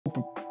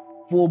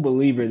full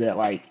believer that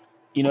like,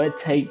 it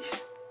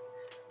takes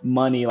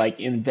money, like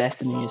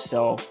investing in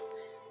yourself,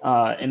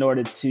 in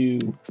order to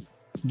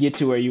get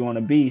to where you want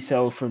to be.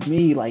 So for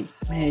me, like,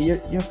 man,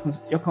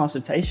 your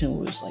consultation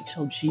was like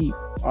so cheap.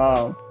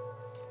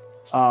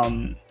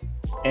 Um,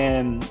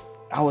 and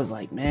I was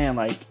like, man,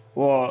 like,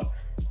 well,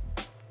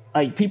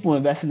 like people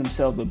invest in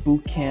themselves with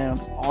boot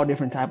camps, all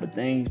different type of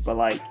things, but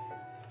like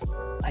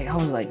I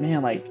was like,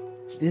 man, like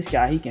this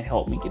guy, he can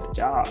help me get a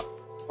job,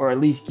 or at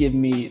least give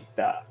me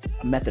the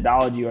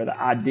methodology or the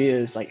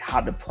ideas, like how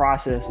the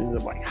processes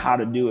of like how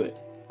to do it.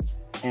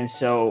 And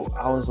so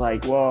I was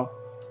like, well,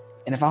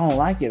 and if I don't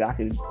like it, I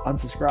could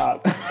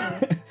unsubscribe.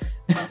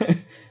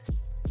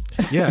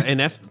 Yeah, and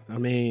that's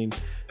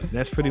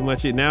pretty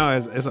much it now.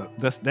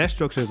 That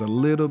structure is a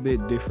little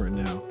bit different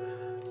now,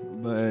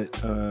 but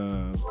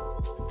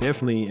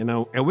definitely, and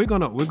we're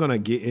gonna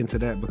get into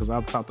that, because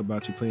I've talked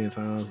about you plenty of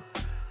times,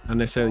 not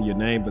necessarily your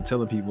name, but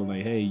telling people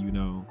like, hey,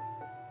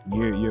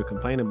 you're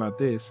complaining about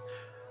this,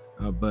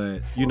 but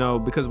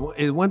because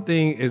one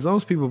thing is,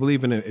 those people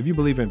believe in it. If you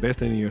believe in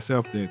investing in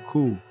yourself, they're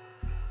cool.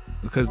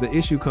 Because the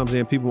issue comes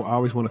in, people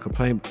always want to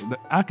complain.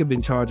 I could be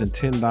charging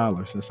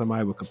 $10 and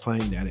somebody would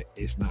complain that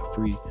it's not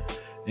free.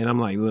 And I'm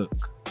like,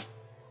 look,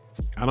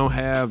 I don't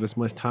have as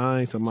much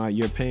time, so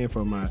you're paying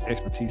for my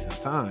expertise and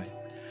time.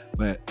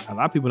 But a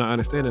lot of people not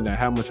understanding that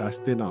how much I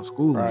spend on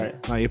schooling.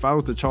 Right. Like if I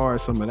was to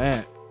charge some of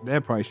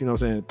that price, what I'm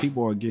saying,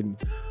 people are getting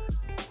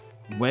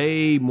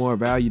way more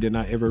value than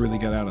I ever really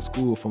got out of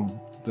school from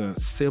the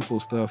simple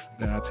stuff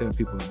that I tell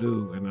people to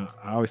do. And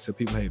I always tell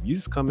people, hey, if you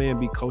just come in,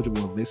 be coachable,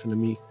 and listen to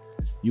me,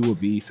 you will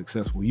be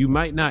successful. You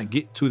might not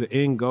get to the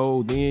end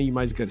goal, then you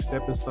might just get a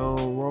stepping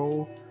stone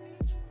role,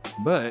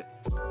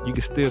 but you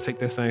can still take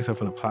that same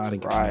stuff and apply it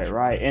again.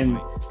 Right. And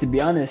to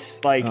be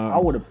honest, like I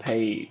would have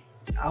paid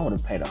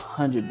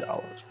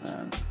 $100,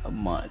 man, a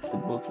month to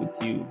book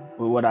with you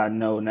with what I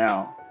know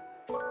now.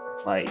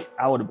 Like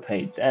I would have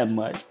paid that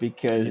much,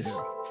 because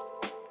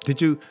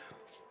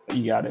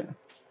You got it.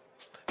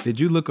 Did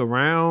you look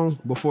around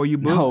before you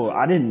booked? No,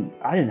 I didn't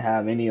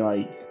have any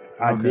like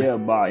idea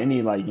about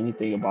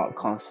anything about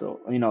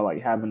consult,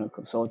 like having a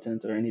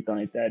consultant or anything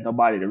like that.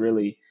 Nobody to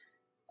really,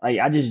 like,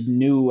 I just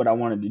knew what I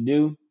wanted to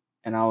do,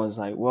 and I was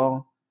like,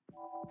 well,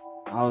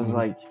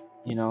 like,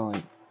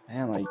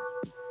 man, like,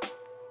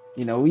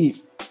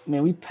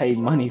 we paid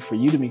money for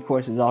Udemy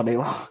courses all day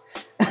long.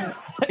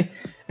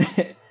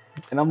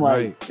 And I'm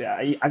like,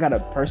 right. I got a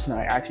person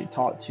I actually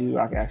talk to,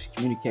 I can actually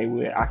communicate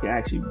with, I can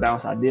actually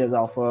bounce ideas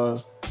off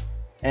of.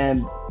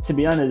 And to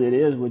be honest, it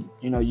is what,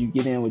 you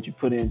get in what you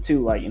put in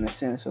too, like in a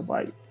sense of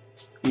like,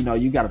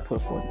 you got to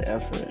put forth the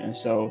effort. And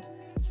so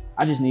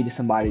I just needed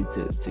somebody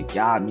to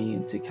guide me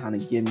and to kind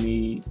of give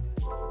me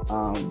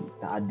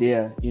the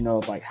idea,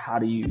 of like, how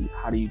do you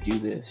do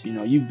this?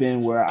 You've been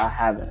where I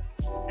haven't,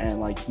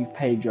 and like you've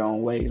paved your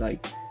own way.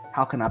 Like,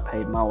 how can I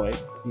pave my way?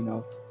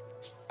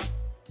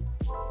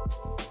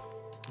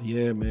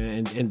 Yeah,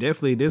 man, and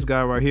definitely this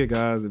guy right here,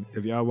 guys.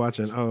 If y'all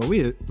watching,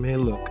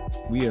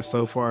 we are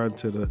so far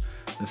into the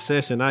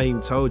session. I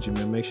even told you,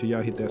 man. Make sure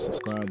y'all hit that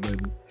subscribe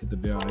button, hit the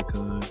bell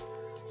icon,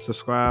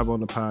 subscribe on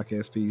the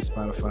podcast feed,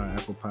 Spotify,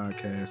 Apple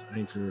Podcasts,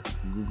 Anchor,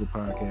 Google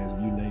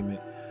Podcasts, you name it.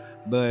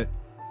 But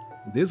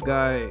this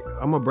guy,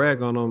 I'm gonna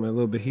brag on him a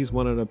little bit. He's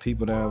one of the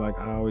people that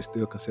I always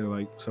still consider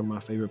like some of my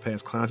favorite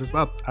past clients.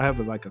 I have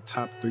like a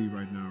top 3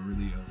 right now,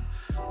 really,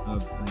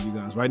 of you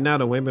guys. Right now,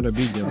 the women are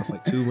beating us,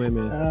 like 2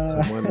 women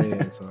to 1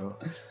 man. So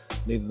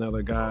need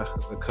another guy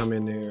to come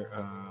in there.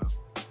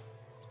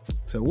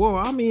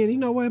 You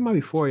know what? It might be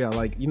 4 y'all.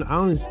 Like,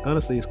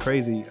 honestly, it's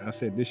crazy. I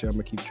said this year I'm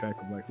gonna keep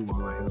track of like who I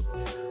might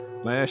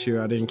help. Last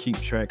year I didn't keep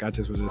track. I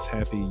just was just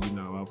happy,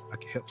 I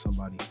could help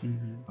somebody.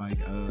 Mm-hmm. Like,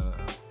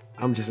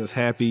 I'm just as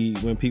happy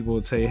when people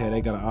would say, hey,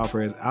 they got an offer,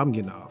 as I'm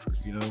getting an offer,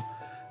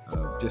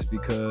 just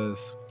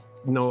because,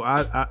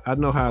 I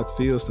know how it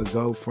feels to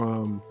go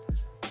from,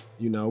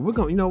 I'm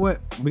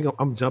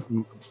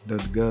jumping the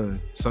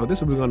gun. So this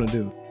is what we're going to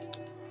do.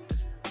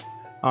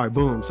 All right,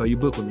 boom. So you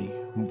book with me.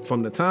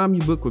 From the time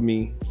you book with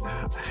me,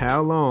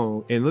 how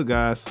long? And look,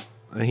 guys,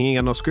 he ain't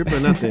got no script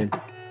or nothing.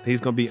 He's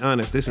going to be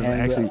honest. This is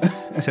actually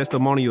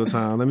testimonial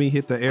time. Let me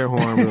hit the air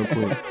horn real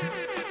quick.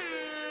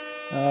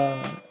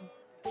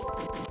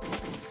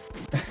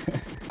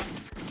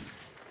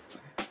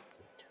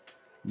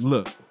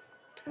 Look,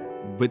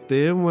 but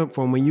then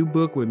from when you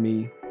book with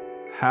me,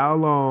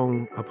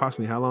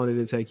 approximately how long did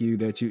it take you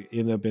that you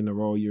end up in the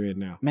role you're in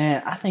now?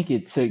 Man, I think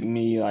it took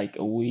me like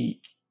a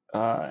week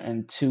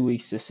and 2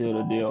 weeks to seal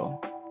the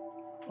deal.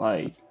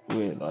 Like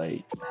with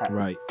like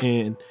right.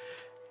 And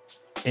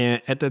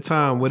at the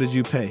time, what did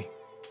you pay?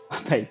 I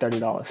paid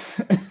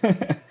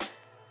 $30.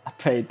 I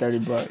paid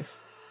 $30.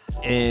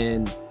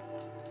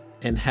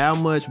 And how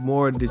much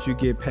more did you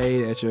get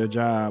paid at your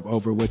job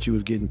over what you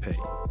was getting paid?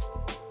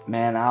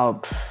 Man, I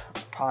was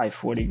probably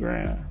 40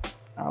 grand.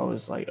 I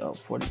was like up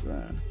 40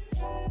 grand.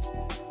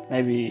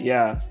 Maybe,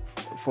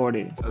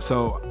 40.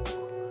 So,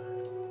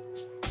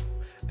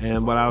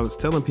 and what I was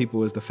telling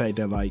people is the fact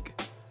that like,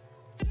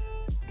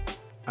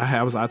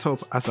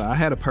 I said I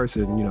had a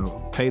person, you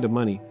know, pay the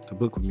money to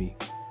book with me,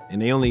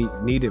 and they only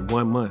needed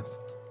 1 month,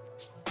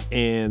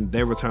 and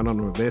their return on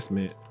the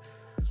investment,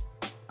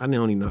 I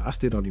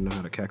still don't even know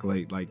how to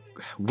calculate like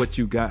what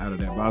you got out of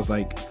that. But I was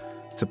like,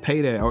 to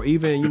pay that, or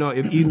even, you know,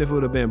 even if it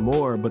would have been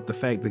more, but the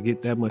fact to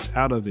get that much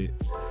out of it,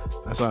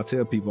 that's why I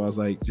tell people, I was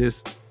like,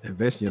 just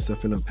invest in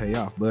yourself and it'll pay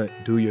off. But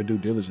do your due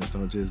diligence.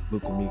 Don't just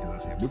book with me because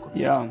I said book with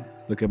me. Yeah.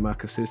 Look at my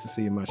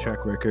consistency and my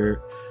track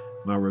record,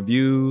 my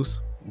reviews,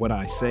 what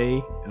I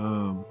say. I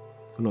don't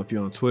know if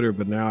you're on Twitter,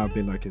 but now I've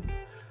been like in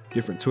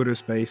different Twitter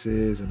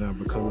spaces, and I've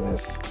become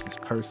this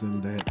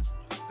person that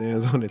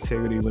stands on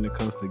integrity when it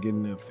comes to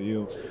getting that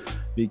field.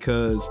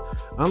 Because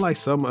unlike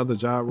some other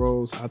job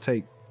roles, I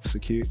take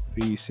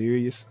security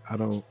serious. I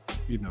don't,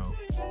 you know,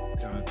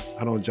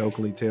 I don't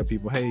jokingly tell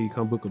people, hey,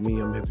 come book with me,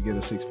 I'm here to get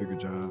a 6-figure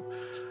job.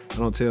 I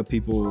don't tell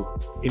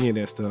people any of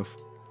that stuff,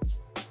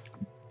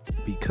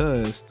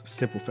 because the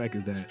simple fact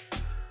is that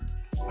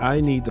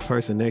I need the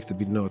person next to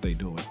me to know what they're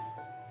doing,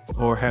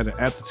 or have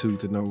the aptitude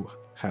to know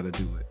how to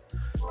do it.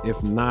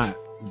 If not,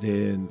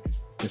 then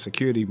in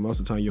security, most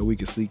of the time your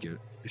weakest link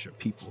is your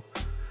people.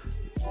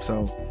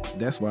 So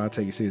that's why I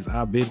take it serious.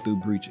 I've been through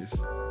breaches.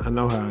 I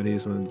know how it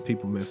is when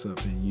people mess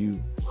up, and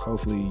you,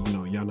 hopefully, you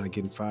know, y'all not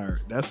getting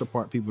fired. That's the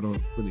part people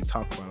don't really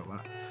talk about a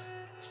lot.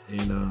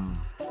 And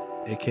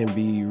it can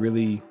be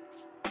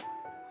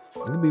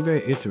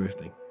very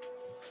interesting.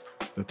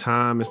 The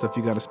time and stuff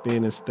you got to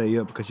spend and stay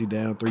up because you're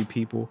down 3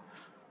 people,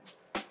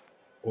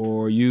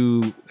 or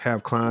you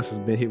have clients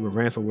that's been hit with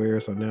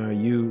ransomware, so now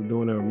you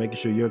doing it or making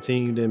sure your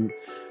team didn't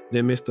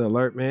miss the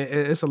alert. Man,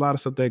 it's a lot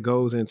of stuff that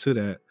goes into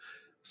that.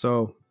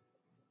 So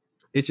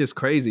it's just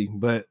crazy.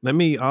 But let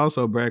me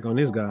also brag on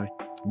this guy,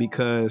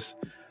 because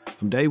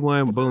from day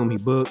one, boom, he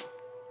booked.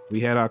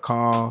 We had our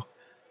call.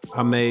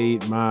 I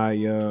made my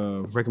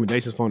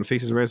recommendations for him to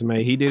fix his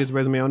resume. He did his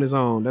resume on his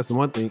own. That's the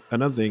one thing.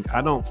 Another thing,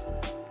 I don't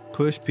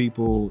push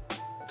people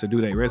to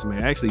do their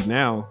resume. Actually,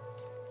 now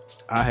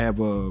I have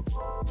a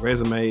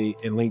resume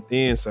and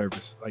LinkedIn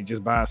service, like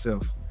just by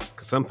itself.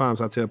 Because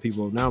sometimes I tell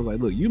people, now I was like,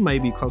 look, you may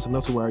be close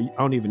enough to where I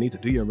don't even need to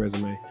do your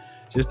resume.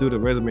 Just do the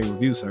resume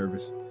review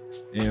service.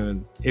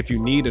 And if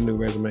you need a new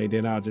resume,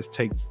 then I'll just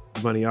take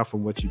money off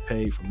of what you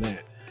paid from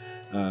that.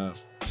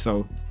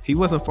 So he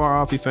wasn't far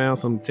off. He found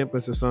some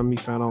templates or something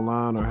he found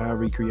online, or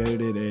however he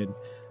created it. And,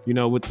 you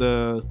know, with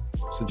the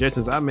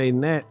suggestions I made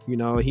in that, you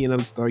know, he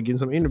ended up started getting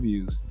some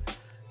interviews,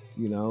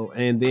 you know,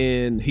 and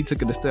then he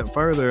took it a step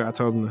further. I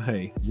told him,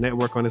 hey,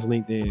 network on his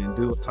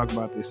LinkedIn, talk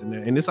about this and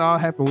that. And this all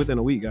happened within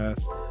a week, guys.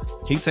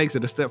 He takes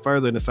it a step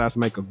further and decides to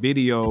make a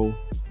video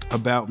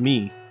about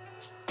me,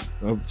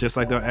 just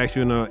like they'll ask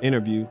you in an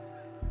interview,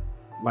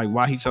 like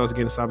why he chose to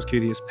get into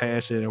cybersecurity, his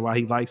passion, and why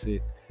he likes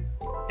it.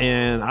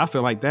 And I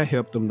feel like that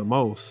helped him the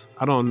most.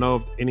 I don't know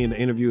if any of the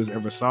interviewers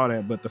ever saw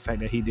that, but the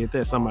fact that he did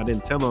that, something I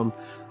didn't tell him,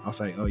 I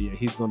was like, oh yeah,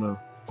 he's gonna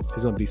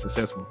be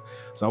successful.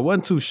 So I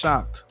wasn't too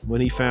shocked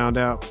when I found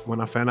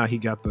out he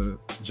got the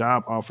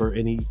job offer,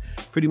 and he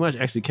pretty much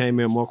actually came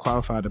in more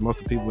qualified than most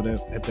of the people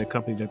at that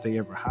company that they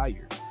ever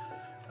hired.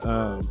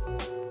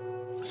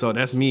 So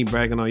that's me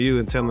bragging on you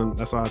and telling.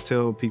 That's why I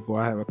tell people,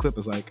 I have a clip.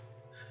 It's like,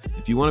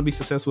 if you want to be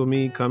successful with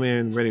me, come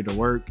in ready to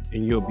work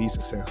and you'll be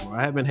successful.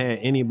 I haven't had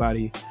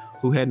anybody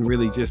who hadn't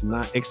really just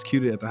not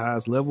executed at the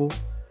highest level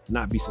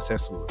not be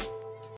successful with it.